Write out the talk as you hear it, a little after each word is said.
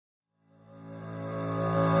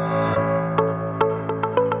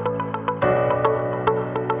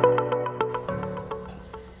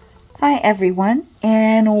everyone,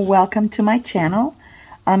 and welcome to my channel.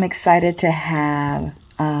 I'm excited to have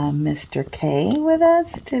Mr. K with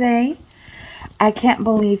us today. I can't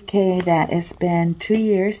believe, Kay, that it's been 2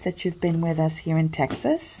 years that you've been with us here in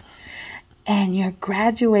Texas, and you're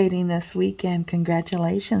graduating this weekend.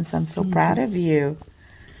 Congratulations. I'm so proud of you.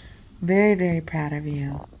 Very, very proud of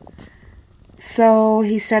you. So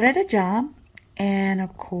he started a job, and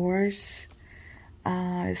of course,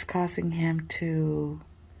 it's causing him to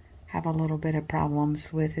have a little bit of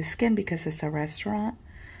problems with his skin because it's a restaurant.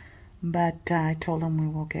 But I told him we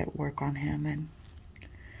will get work on him and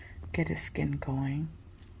get his skin going.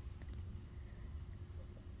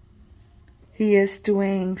 He is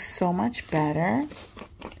doing so much better,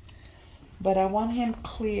 but I want him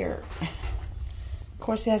clear. Of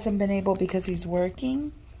course, he hasn't been able, because he's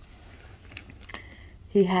working,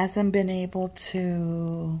 he hasn't been able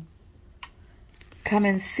to come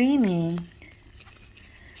and see me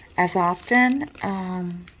as often.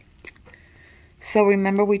 So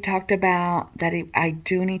remember, we talked about that I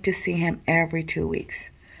do need to see him every 2 weeks.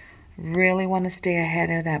 Really want to stay ahead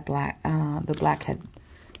of that the blackhead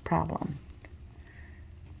problem.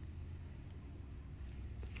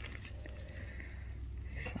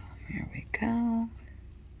 So here we go.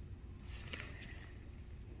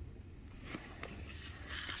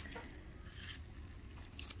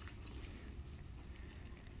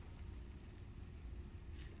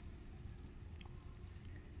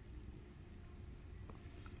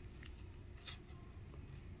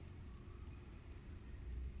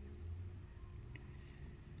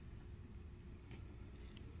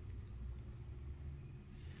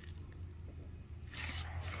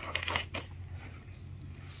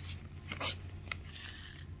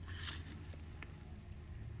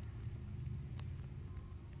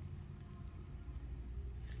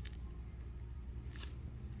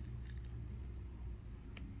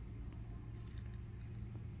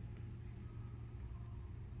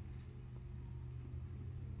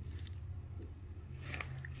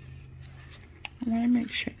 I want to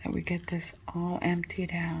make sure that we get this all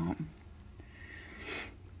emptied out.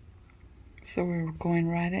 So we're going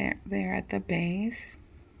right there at the base.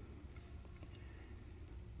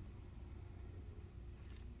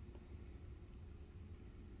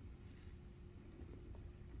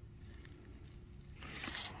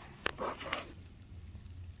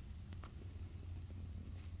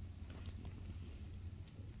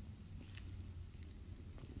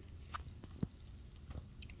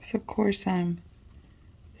 So of course I'm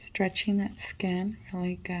stretching that skin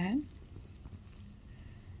really good.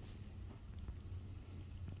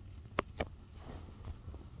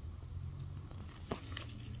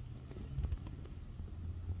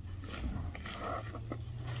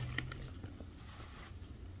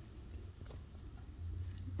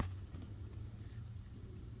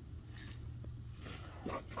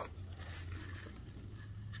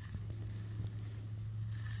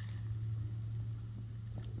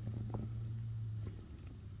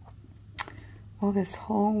 Well, this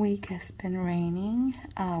whole week has been raining.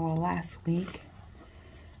 Well, last week.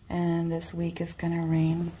 And this week is going to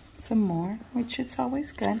rain some more, which it's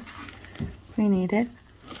always good. We need it.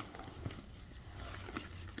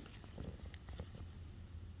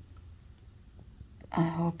 I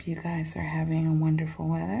hope you guys are having a wonderful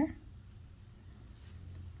weather.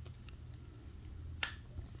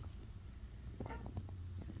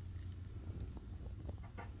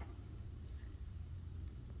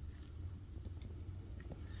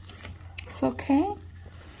 Okay.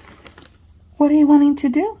 What are you wanting to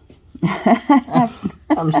do?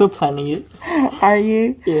 I'm still planning it. Are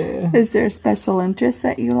you? Yeah. Is there a special interest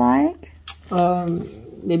that you like?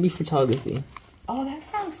 Maybe photography. Oh, that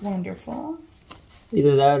sounds wonderful.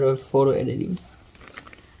 Either that or photo editing.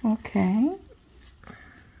 Okay.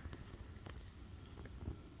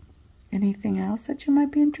 Anything else that you might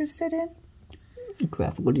be interested in?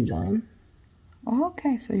 Graphical design. Oh,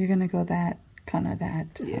 okay, so you're gonna go that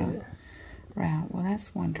Yeah. route. Well,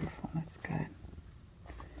 that's wonderful. That's good.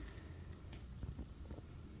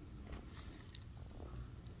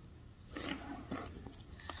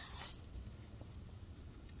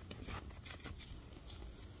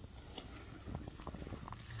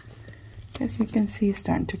 As you can see, it's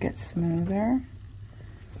starting to get smoother.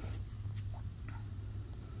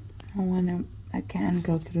 I want to again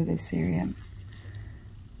go through this area,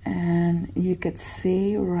 and you could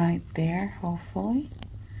see right there, hopefully.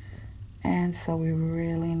 And so we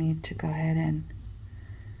really need to go ahead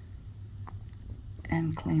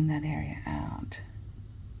and clean that area out.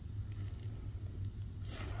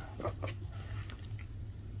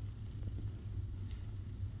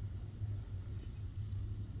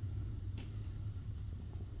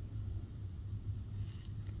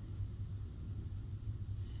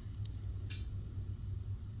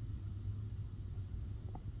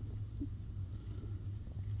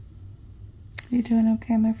 You doing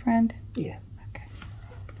okay, my friend? Yeah. Okay.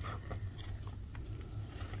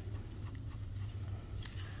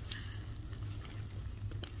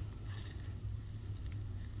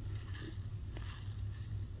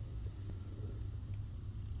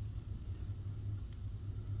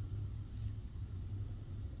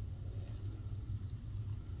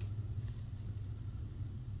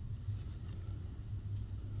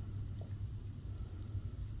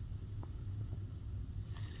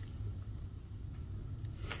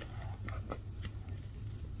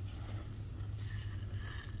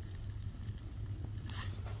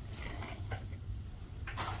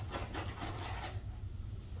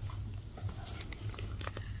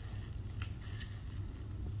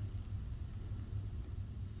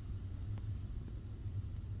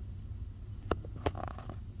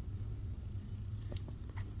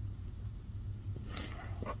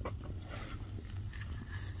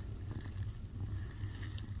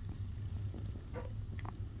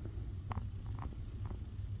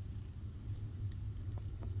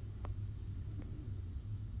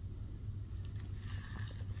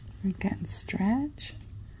 We can stretch.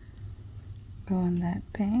 Go on that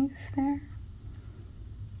base there.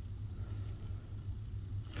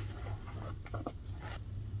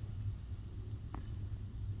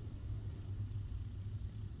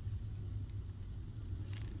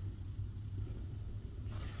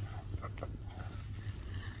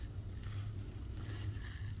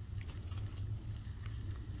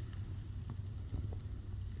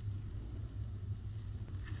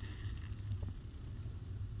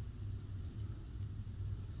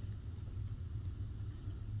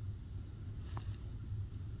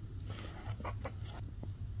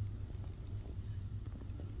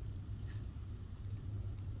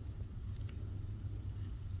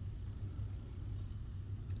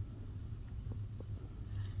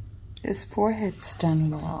 His forehead's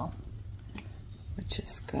done well, which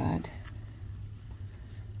is good.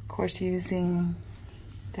 Of course, using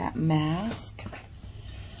that mask,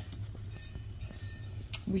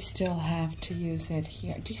 we still have to use it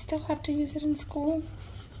here. Do you still have to use it in school?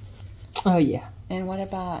 Oh, yeah. And what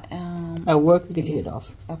about... At work, I can take it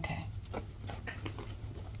off. Okay.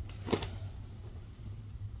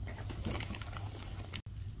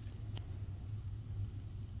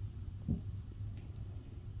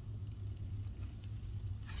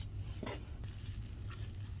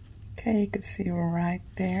 Okay, you can see we're right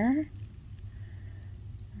there.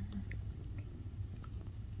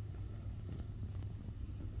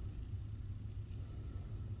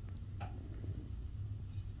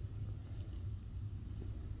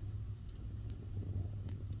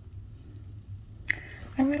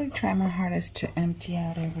 I really try my hardest to empty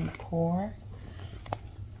out every pore.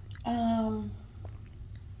 You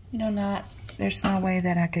know, there's no way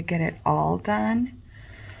that I could get it all done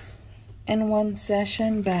in one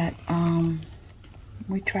session, but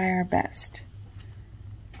we try our best.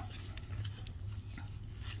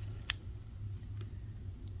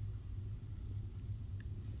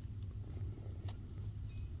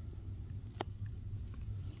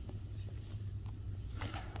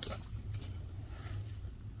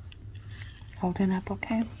 Holding up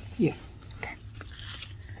okay? Yeah. Okay.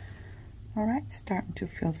 All right, starting to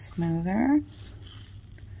feel smoother.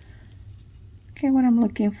 Okay, what I'm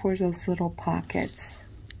looking for is those little pockets,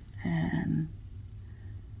 and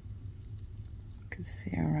you can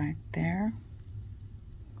see it right there.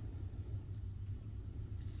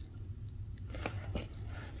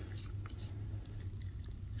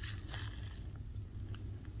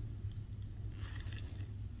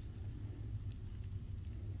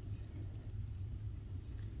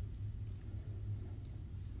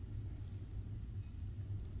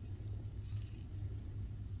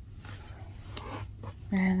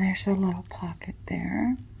 And there's a little pocket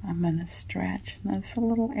there. I'm going to stretch. That's a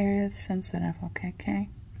little area that's sensitive, okay, Kay?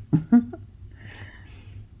 I'm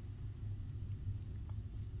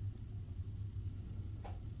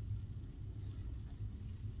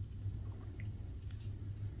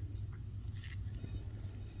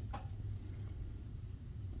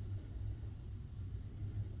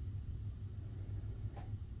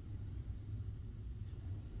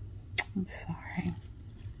sorry.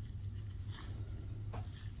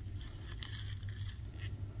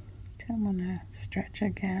 I'm going to stretch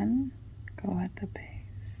again, go at the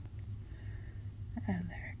base, and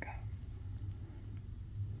there it goes.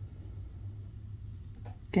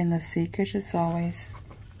 Again, the secret is always,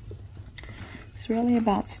 it's really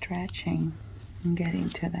about stretching and getting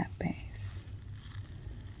to that base.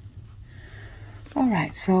 All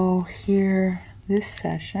right, so here, this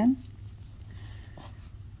session,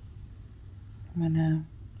 I'm going to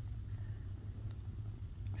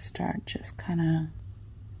start just kind of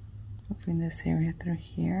moving this area through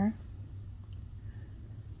here.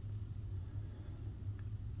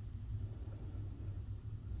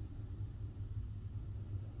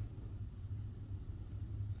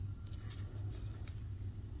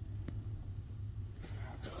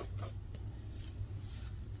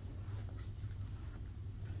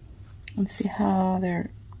 And see how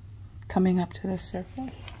they're coming up to the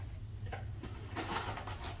surface.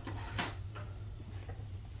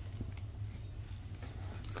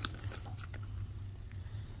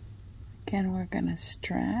 Again, we're going to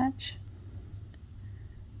stretch.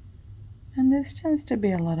 And this tends to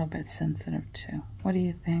be a little bit sensitive too. What do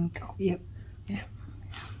you think? Yep. Yeah.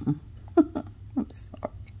 I'm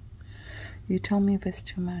sorry. You tell me if it's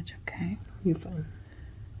too much, okay? You're fine.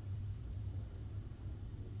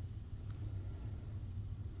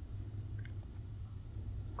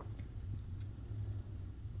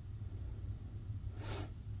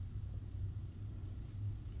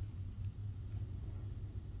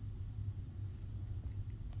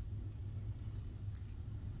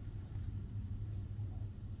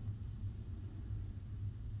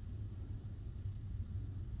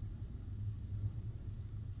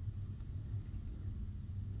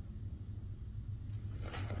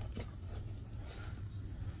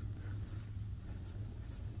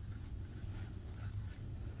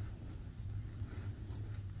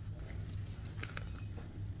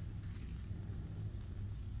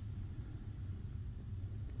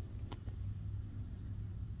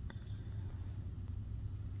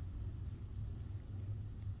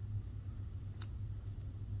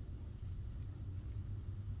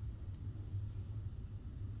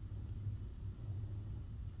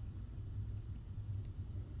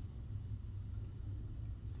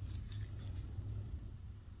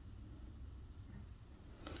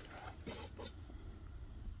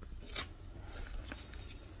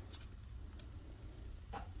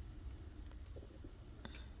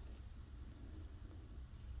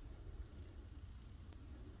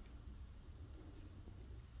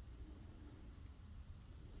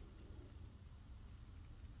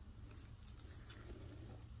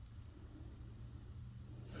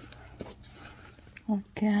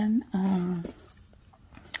 Again,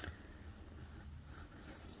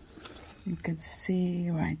 you can see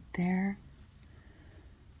right there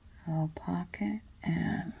a little pocket,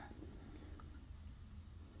 and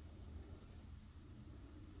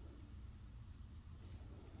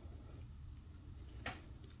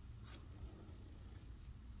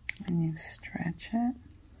you stretch it.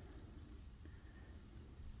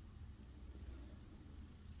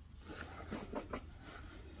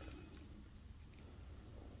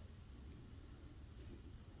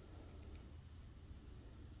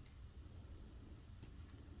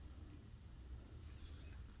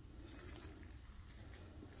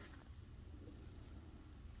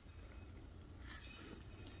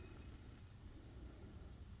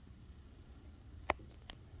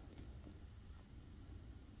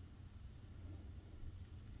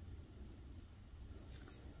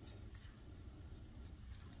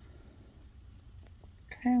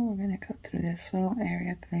 Okay, we're going to go through this little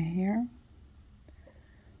area through here.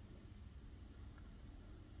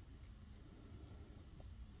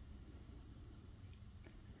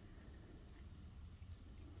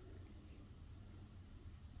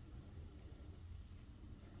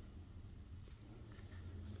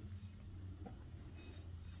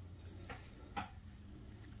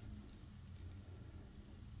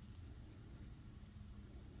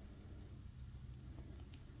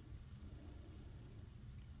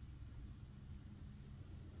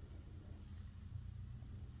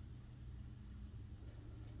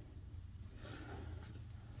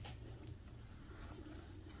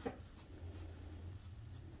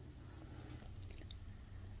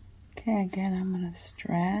 Okay, again, I'm going to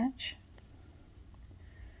stretch.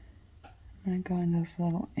 I'm going to go in those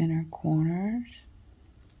little inner corners.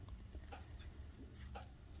 Let's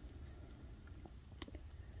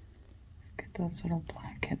get those little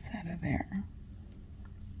blackheads out of there.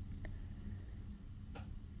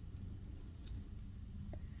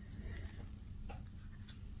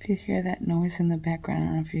 If you hear that noise in the background, I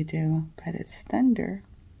don't know if you do, but it's thunder.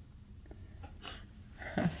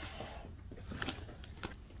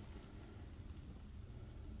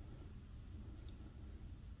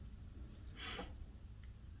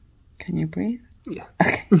 Can you breathe? Yeah.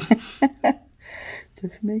 Okay.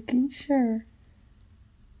 Just making sure.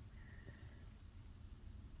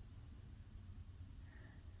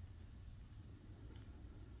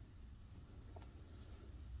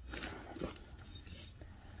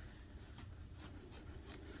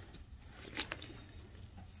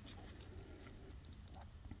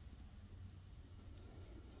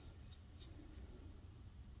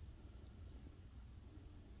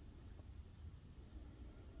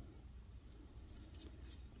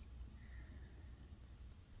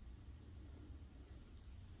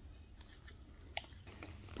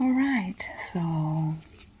 All right, so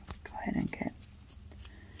go ahead and get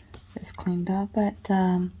this cleaned up. But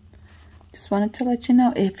just wanted to let you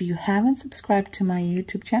know, if you haven't subscribed to my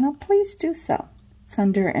YouTube channel, please do so. It's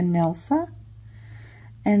under Enilsa.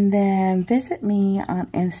 And then visit me on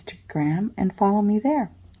Instagram and follow me there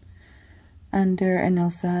under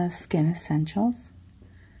Enilsa Skin Essentials.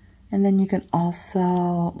 And then you can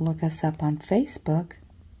also look us up on Facebook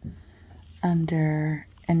under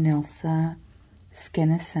Enilsa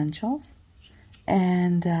Skin Essentials.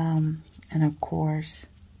 And of course,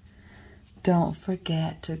 don't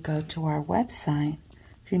forget to go to our website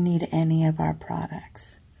if you need any of our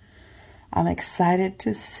products. I'm excited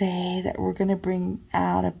to say that we're going to bring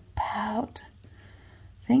out about,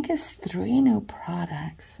 I think it's 3 new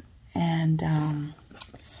products. And I'm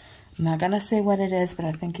not going to say what it is, but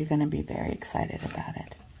I think you're going to be very excited about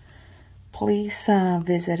it. Please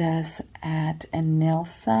visit us at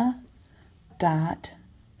enilsa.co.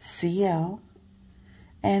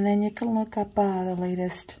 And then you can look up the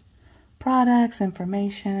latest products,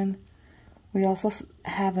 information. We also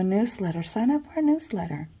have a newsletter. Sign up for our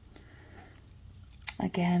newsletter.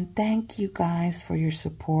 Again, thank you guys for your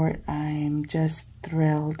support. I'm just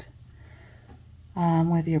thrilled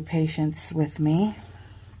with your patience with me.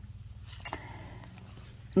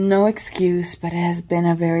 No excuse, but it has been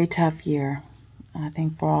a very tough year, I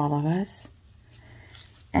think, for all of us.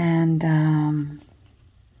 And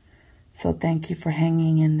so thank you for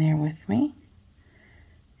hanging in there with me.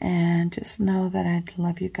 And just know that I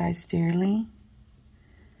love you guys dearly.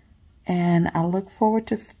 And I look forward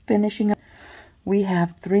to finishing up. We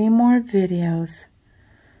have 3 more videos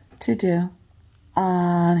to do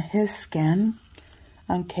on his skin,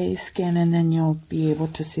 on Kay's skin, and then you'll be able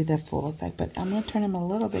to see the full effect. But I'm going to turn him a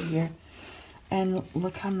little bit here, and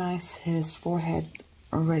look how nice his forehead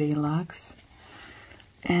already looks.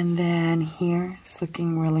 And then here, it's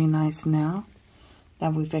looking really nice now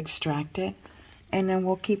that we've extracted. And then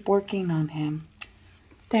we'll keep working on him.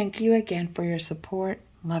 Thank you again for your support.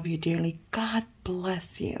 Love you dearly. God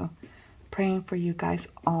bless you. Praying for you guys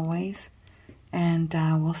always. And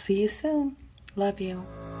we'll see you soon. Love you.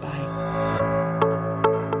 Bye.